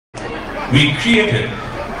we created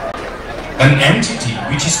an entity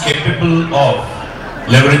which is capable of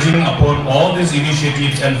leveraging upon all these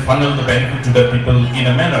initiatives and funnel the benefit to the people in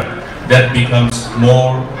a manner that becomes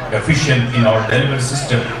more efficient in our delivery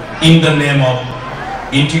system in the name of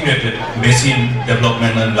Integrated Basin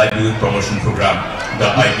Development and Livelihood Promotion Program, the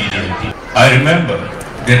IBDLP. I remember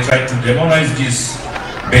they tried to demonize this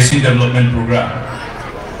Basin Development Program.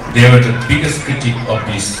 They were the biggest critic of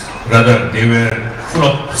this. Rather, they were full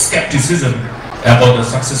of skepticism about the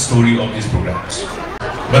success story of these programs.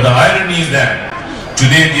 But the irony is that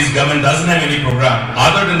today this government doesn't have any program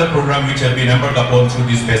other than the program which have been embarked upon through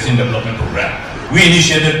this Basin Development Program. We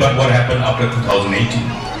initiated, but what happened after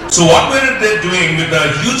 2018? So what were they doing with the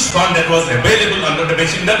huge fund that was available under the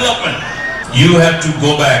Basin Development? You have to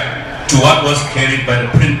go back to what was carried by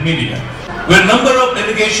the print media, where a number of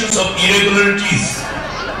allegations of irregularities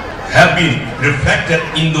have been reflected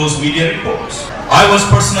in those media reports. I was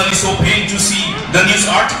personally so pained to see the news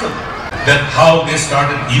article that how they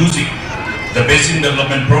started using the Basin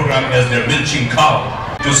Development Program as their milching cow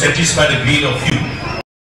to satisfy the greed of few.